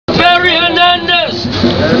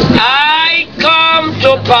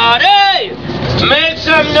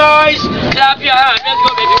some noise. Clap your hands. Let's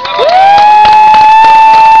go, baby. Come on.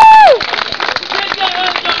 Get your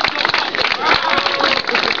hands up.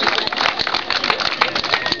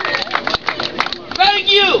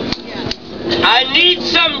 Thank you. I need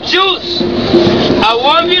some juice. I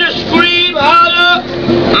want you to scream, holler,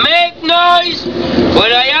 make noise.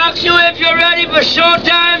 When I ask you if you're ready for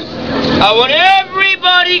showtime, I want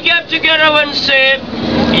everybody get together and say,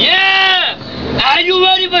 yeah! Are you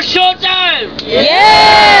ready for showtime?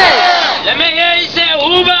 Yeah! Let me hear you say,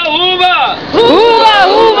 hooba, hooba! Hooba,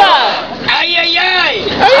 hooba! Ay, ay, ay!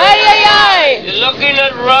 Ay, ay, ay! You're looking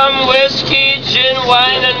at rum, whiskey, gin,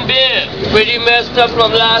 wine, and beer. Pretty messed up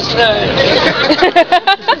from last night.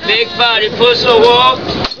 Big party, push a walk,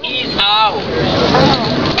 ease out.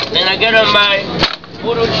 And I get on my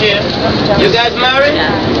photo chair. You guys married?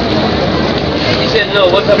 He said no.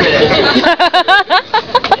 What's up with that?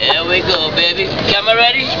 Here we go, baby. Camera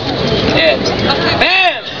ready? Yeah.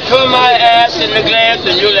 Bam! Throw my ass in the glass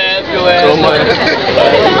and you laugh your ass. Oh my.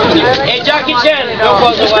 Hey, Jackie Chan, don't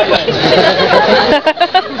call the white man.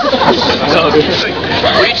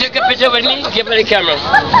 Will you take a picture with me? Give me the camera.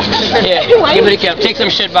 Yeah, give me the camera. Take some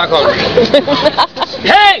shit back home.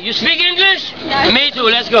 Hey, you speak English? Yeah. Me too,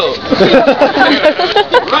 let's go.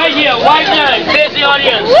 Right here, white line, face the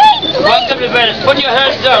audience. Welcome to Venice. Put your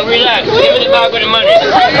hands down, relax. Give me the bag with the money.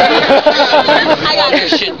 I got it.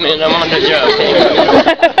 Shit, man, I'm on the job.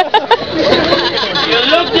 You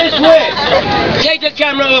look this way. Take the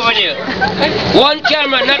camera over there. One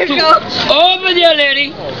camera, not two. Over there,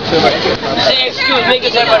 lady. Say excuse, make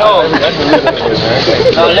yourself at home.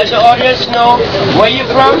 Now let the audience know where you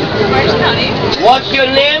from. What's your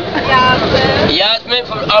name? Yasmin. Yasmin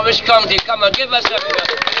from Orange County. Come on, give us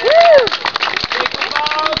everybody. Take a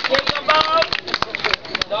bow, take a bow.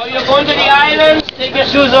 Now you're going to the islands. Take your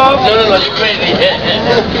shoes off. No, you're crazy.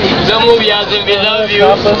 Don't move, Yasmin, we love you.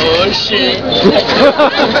 Oh, shit.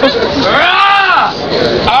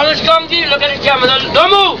 Orange County, look at the camera.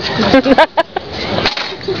 Don't move.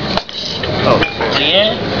 Oh,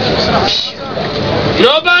 yeah?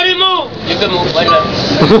 Nobody move. You can move, why not?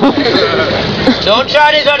 Don't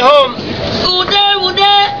try this at home.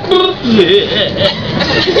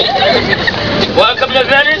 Welcome to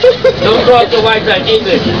Venice. Don't talk to white like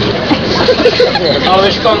English.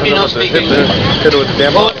 Orange County don't speak English.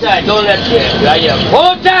 Hold tight, don't let you.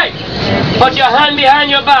 Hold tight. Put your hand behind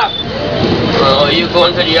your back. Oh, you're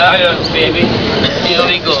going to the islands, baby. Here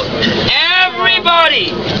we go.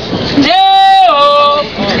 Everybody. Deo!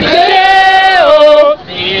 Deo!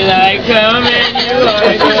 Feel like coming, you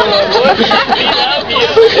are going. We love you.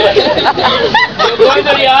 You're going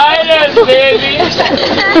to the islands, baby.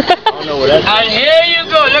 And here you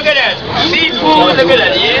go, look at that. Seafood, look at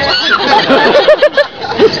that, yeah?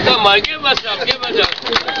 Come on, give us up, give us up.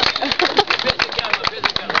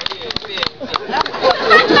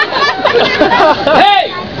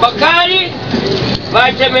 Hey, Bacardi,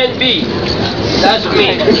 vitamin B. That's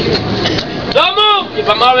me. Don't move! You're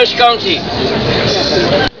from Orange County.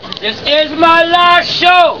 This is my last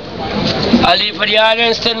show. I leave for the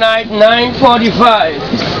islands tonight, 9:45.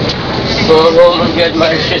 Go home and get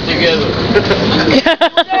my shit together.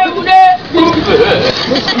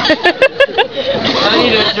 I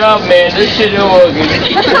need a job, man. This shit ain't working.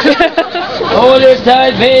 Hold it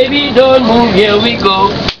tight, baby. Don't move. Here we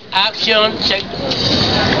go. Action. Check.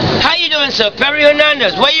 How you doing, sir? Perry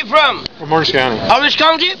Hernandez. Where you from? From Orange County. Orange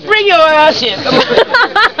County? Bring your ass here. Come on.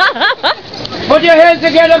 Put your hands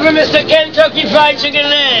together for Mr. Kentucky Fried Chicken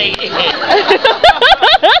Leg.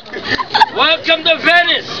 Welcome to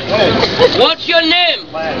Venice. What's your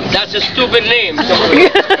name? That's a stupid name.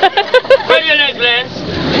 Spread your legs, Lance.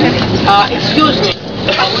 Excuse me.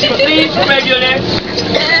 Will you please spread your legs?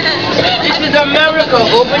 This is America.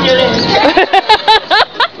 Open your legs.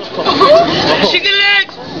 Chicken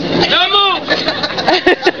legs. Don't move.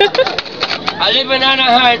 I live in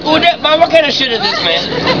Anaheim. Man, what kind of shit is this, man?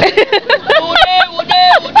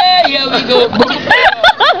 Here we go.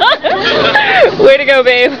 Way to go,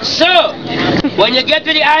 babe. So, when you get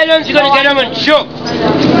to the islands, you're going to get them and choke.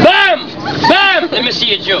 Bam! Bam! Let me see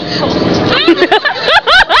you choke.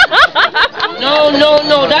 No.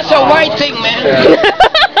 That's a white thing, man.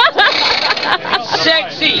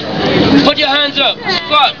 Sexy. Put your hands up.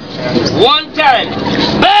 Squat. One time.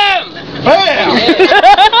 Bam! Bam!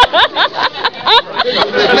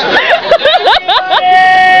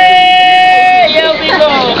 Here we go.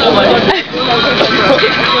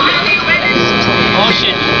 Oh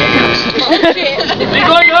shit. We're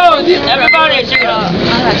going home. Everybody, check it out.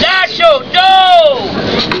 Last show, go!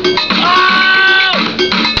 Oh!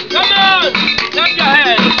 Come on! Clap your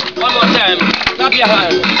hands. One more time. Clap your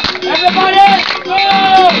hands. Everybody, go!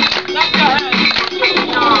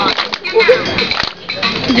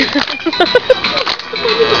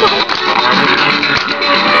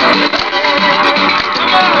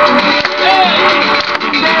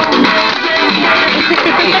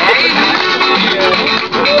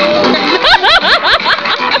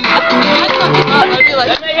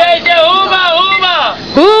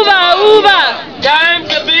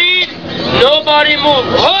 Nobody move.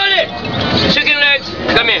 Hold it. Chicken legs,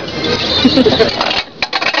 come here.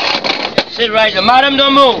 Sit right there. Madam,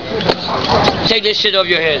 don't move. Take this shit off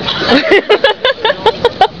your head.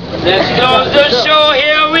 Let's start the show.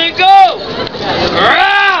 Here we go.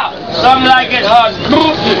 Rah! Some like it hot.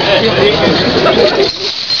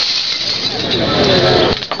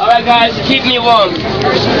 Alright guys, keep me warm.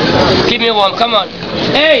 Keep me warm, come on.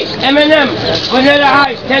 Hey, M&M, Vanilla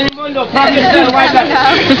Ice, Telemundo, Pakistan, White Line.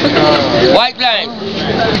 White Line.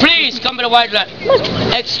 Please come to the White Line.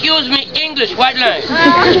 Excuse me, English, White Line.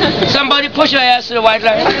 Somebody push your ass to the White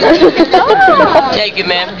Line. Thank you,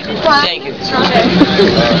 ma'am. Thank you.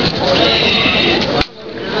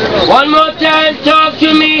 One more time, talk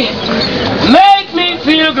to me. Make me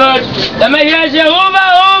feel good. Let me hear you say, Uba,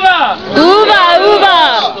 Uba. Uba,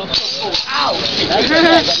 Uba.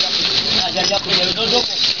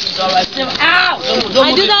 Ow.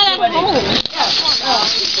 I do that at home.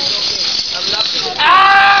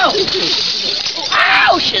 Ow!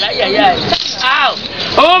 Ow! Shit! Ay. Ow!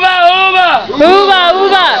 Uba! Uba! Uba,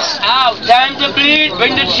 Uba. Ow! Time to bleed.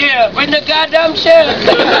 Bring the chair. Bring the goddamn chair.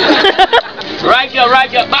 Right here.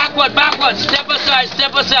 Backward. Step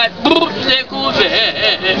aside. Boom! Stay cool. Oh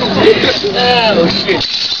shit!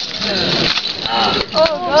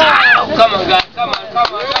 Ow! Come on, guys. Come on.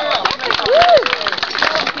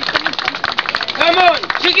 Come on,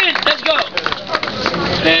 chicken, let's go.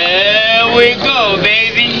 There we go,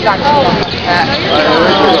 baby.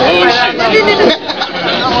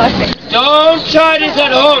 Don't try this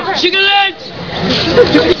at home. Chicken legs.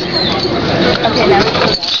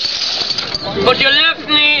 Put your left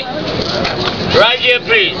knee right here,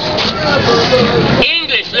 please.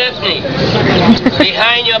 English left knee.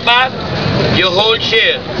 Behind your back, you hold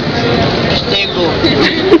chair. Stay cool.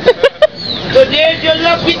 Today's your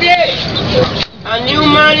lucky day. A new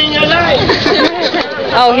man in your life.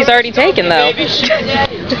 Oh, he's already taken though. Baby, shit,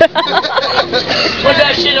 daddy. Put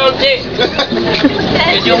that shit on tape.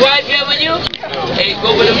 Is your wife here with you? Hey,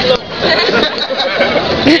 go with him.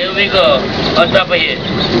 Here we go. On top of here.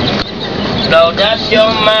 Now that's your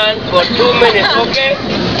man for 2 minutes, okay?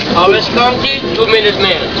 Always county, 2 minutes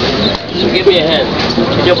man. So give me a hand.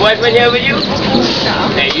 Is your boyfriend here with you? No.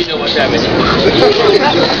 Hey, you know what time it is.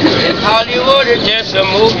 In Hollywood, it's just a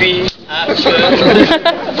movie.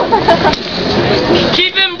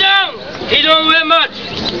 Keep him down. He don't wear much.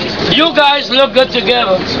 You guys look good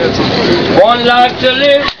together. One life to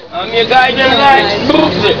live. I'm your guiding light.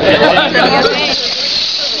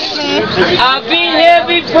 I've been here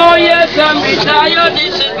before, yes, I'm retired.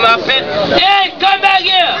 This is my pet. Hey, come back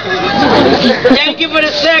here. Thank you for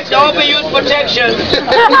the sex, the overuse protection.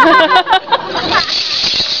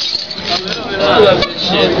 I love this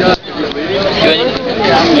shit. Ready?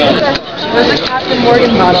 There's a Captain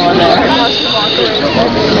Morgan bottle in there.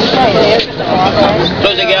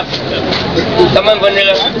 Close the gap. Come on,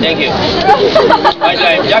 Vanilla. Thank you. White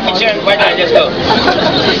line. Jackie Chan, white line. Let's go.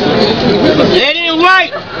 Lady in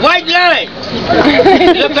white. White line.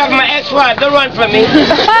 Look like my ex-wife. Don't run from me.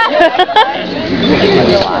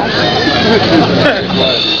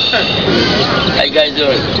 How you guys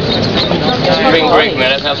doing? Spring break,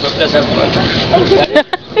 man. Let's have fun.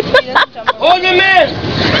 Hold your man.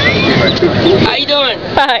 How you doing?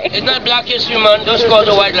 Hi. It's not Black History Month. Don't score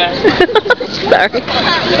the white line. Sorry.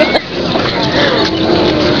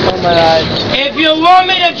 Oh my God. If you want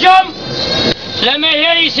me to jump, let me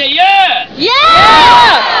hear you say yeah.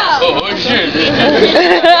 Yeah! Oh shit.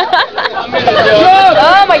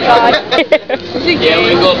 Oh my God. Here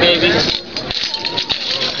we go, baby.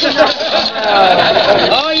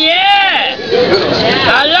 Oh yeah!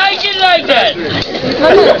 I like it like that.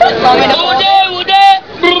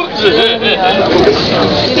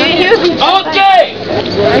 Okay.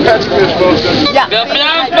 The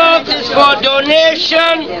black box is for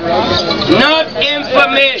donation, not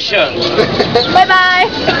information. Bye bye.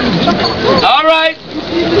 All right.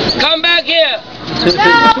 Come back here.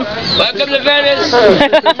 No. Welcome to Venice.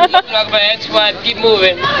 Look like my ex-wife. Keep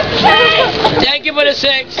moving. Thank you for the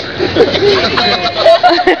sex.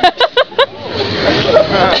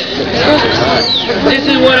 This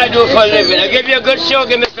is what I do for a living. I give you a good show.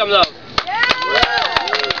 Give me some love.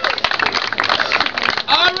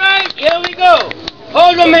 All right, here we go.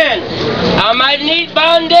 Hold the man. I might need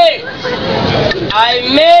Band-Aid. I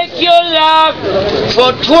make you laugh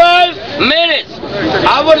for 12 minutes.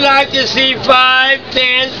 I would like to see 5,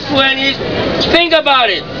 10, 20. Think about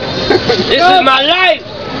it. This is my life.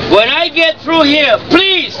 When I get through here,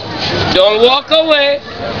 please don't walk away.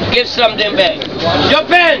 Give something back. Your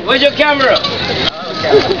pen. Where's your camera?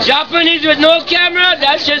 Japanese with no camera?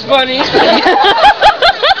 That's just funny.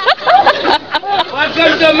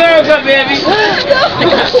 Welcome to America, baby.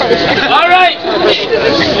 All right.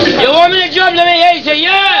 You want me to jump? Let me hear you say,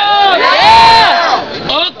 yeah.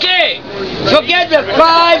 Yeah. Okay. Forget the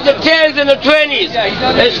 5s, the 10s, and the 20s.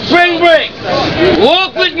 It's spring break.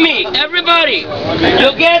 Walk with me, everybody.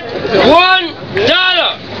 You get $1.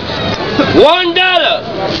 $1.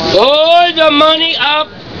 Hold the money up.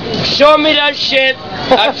 Show me that shit.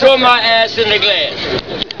 I throw my ass in the glass.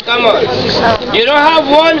 Come on. You don't have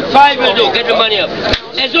 1, 5 will do. Get the money up.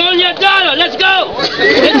 It's only $1. Let's go.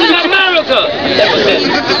 This is America.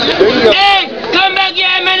 Hey, come back here,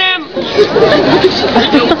 Eminem.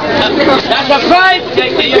 That's a 5.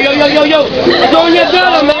 Yo. It's only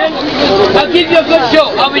 $1, man. I'll give you a good show.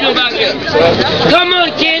 How we doing back here? Come on,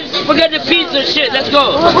 kids. Forget the pizza shit. Let's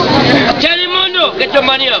go. Telemundo, get your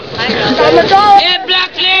money up. Hey,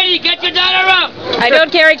 black lady, get your $1 up. I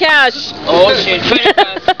don't carry cash. Oh shit, 20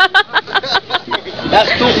 cash.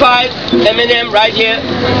 That's 2.5. Eminem right here.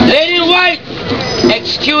 Lady in white,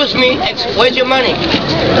 excuse me. Where's your money?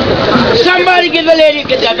 Somebody give the lady $1.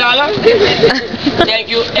 Thank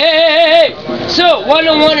you. Hey. So 1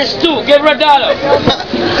 and 1 is 2. Give her $1.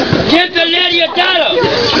 Give the lady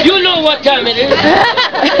 $1. You know what time it is.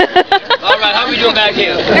 All right, how we doing back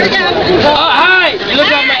here? Oh, hi. You look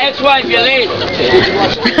like my ex-wife. You're late.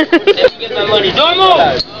 Let me get my money. Don't move.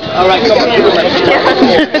 All right, come on.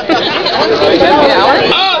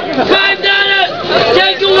 Oh, $5.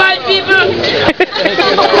 Thank you, white people.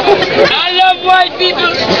 I love white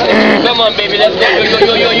people. Come on, baby. Let's go.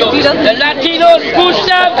 Yo. The Latinos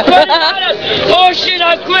pushed up $20. Oh, shit,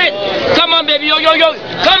 I quit. Come on, baby. Yo.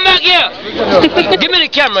 Come back here. Give me the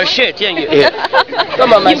camera. Shit. Yeah.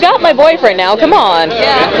 Come on, man. You've got my boyfriend now. Come on.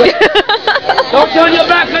 Yeah. Don't turn your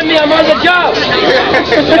back on me. I'm on the job.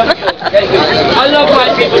 Thank you. I love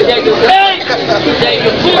white people. Thank you. Hey! Thank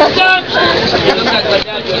you. Pushed up. You look like my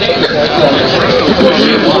dad. You're late.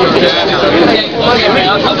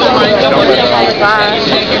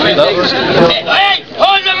 Hey,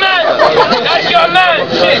 hold the man! That's your man!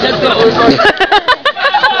 Shit, let's go.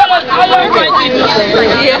 I love my people.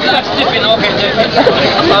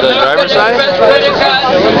 The driver's side?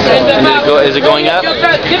 Is it going up?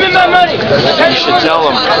 Give me my money. You should tell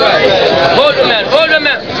them. Hold the man.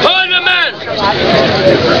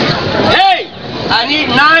 Hey, I need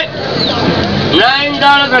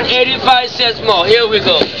 $9.85 more. Here we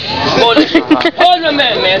go. Hold the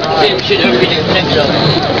man. Same shit every day. Next up.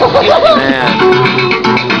 Man.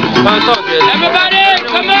 It's all good. Everybody,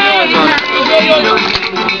 come on! Yo.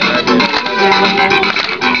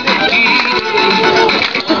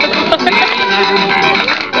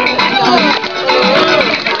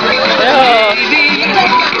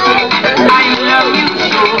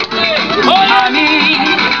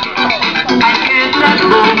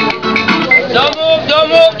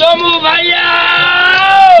 Don't move,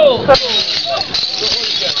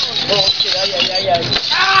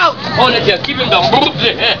 Ow! Hold it there, keep him down.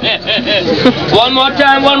 One more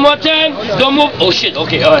time. Don't move. Oh shit,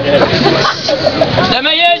 okay, alright. Let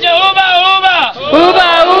me hear you. Uba.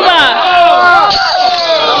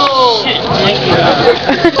 Oh. Shit, thank you.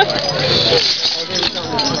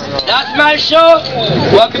 That's my show.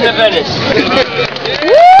 Welcome to Venice.